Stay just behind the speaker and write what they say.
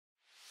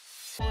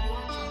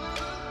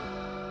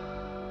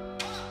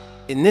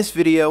In this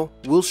video,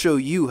 we'll show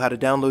you how to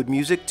download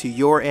music to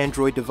your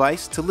Android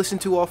device to listen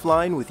to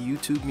offline with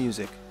YouTube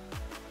Music.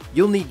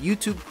 You'll need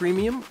YouTube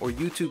Premium or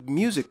YouTube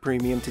Music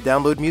Premium to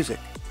download music.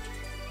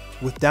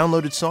 With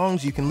downloaded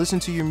songs, you can listen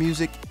to your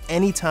music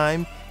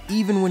anytime,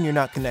 even when you're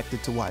not connected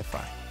to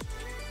Wi-Fi.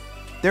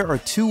 There are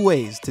two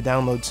ways to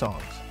download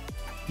songs.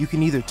 You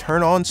can either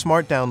turn on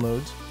Smart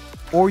Downloads,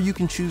 or you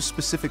can choose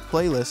specific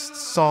playlists,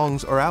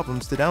 songs, or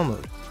albums to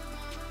download.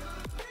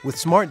 With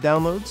Smart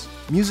Downloads,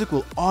 music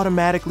will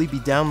automatically be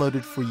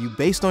downloaded for you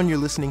based on your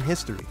listening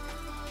history.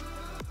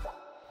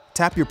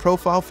 Tap your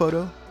profile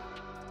photo,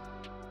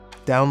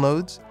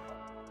 Downloads,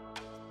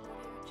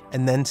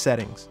 and then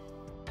Settings.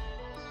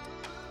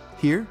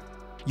 Here,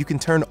 you can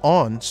turn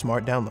on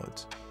Smart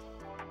Downloads.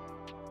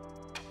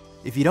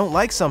 If you don't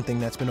like something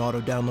that's been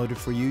auto-downloaded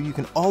for you, you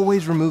can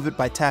always remove it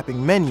by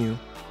tapping Menu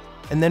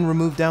and then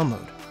Remove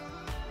Download.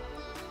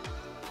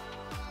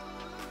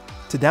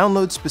 To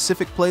download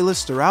specific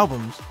playlists or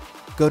albums,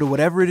 go to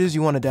whatever it is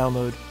you want to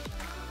download,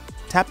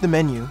 tap the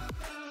menu,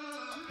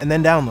 and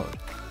then download.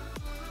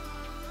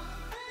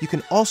 You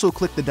can also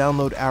click the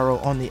download arrow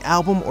on the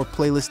album or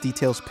playlist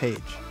details page.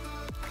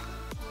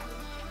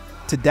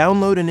 To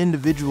download an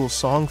individual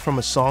song from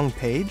a song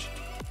page,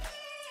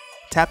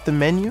 tap the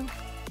menu,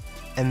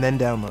 and then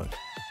download.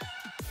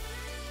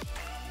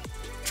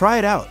 Try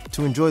it out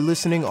to enjoy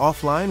listening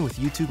offline with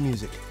YouTube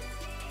Music.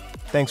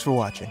 Thanks for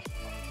watching.